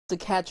to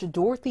catch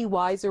Dorothy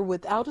Weiser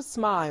without a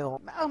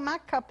smile. Oh, my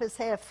cup is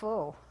half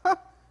full.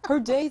 Her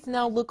days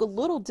now look a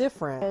little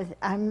different.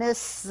 I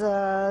miss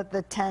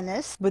the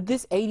tennis. But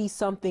this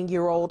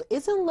 80-something-year-old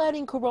isn't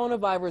letting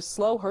coronavirus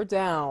slow her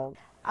down.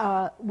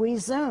 We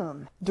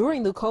Zoom.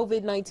 During the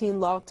COVID-19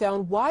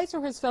 lockdown,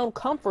 Weiser has found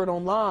comfort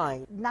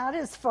online. Not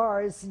as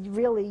far as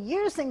really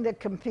using the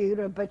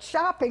computer, but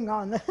shopping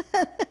on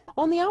the...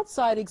 On the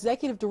outside,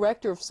 Executive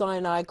Director of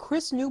Sinai,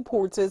 Chris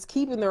Newport, says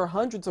keeping their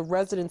hundreds of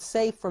residents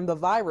safe from the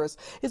virus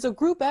is a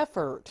group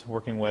effort.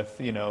 Working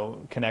with,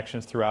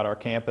 connections throughout our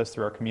campus,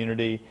 through our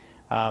community,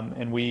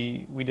 and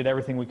we did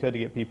everything we could to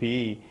get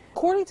PPE.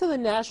 According to the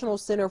National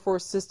Center for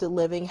Assisted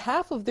Living,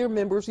 half of their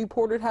members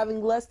reported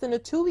having less than a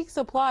 2-week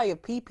supply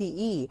of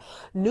PPE.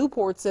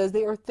 Newport says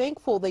they are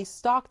thankful they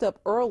stocked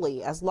up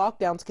early. As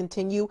lockdowns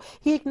continue,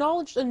 he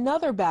acknowledged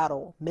another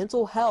battle,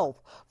 mental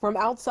health, from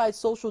outside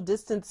social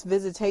distance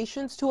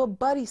visitations to a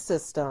buddy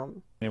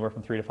system. Anywhere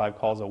from 3 to 5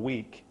 calls a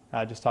week.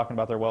 Just talking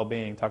about their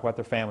well-being, talk about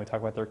their family, talk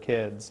about their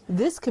kids.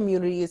 This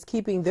community is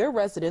keeping their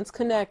residents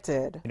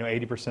connected.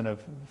 80%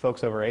 of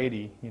folks over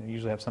 80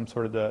 usually have some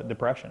sort of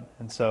depression,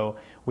 and so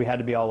we had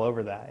to be all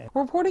over that.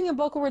 Reporting in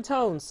Boca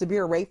Raton,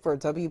 Sabir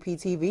Rayford,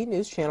 WPTV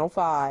News Channel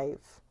 5.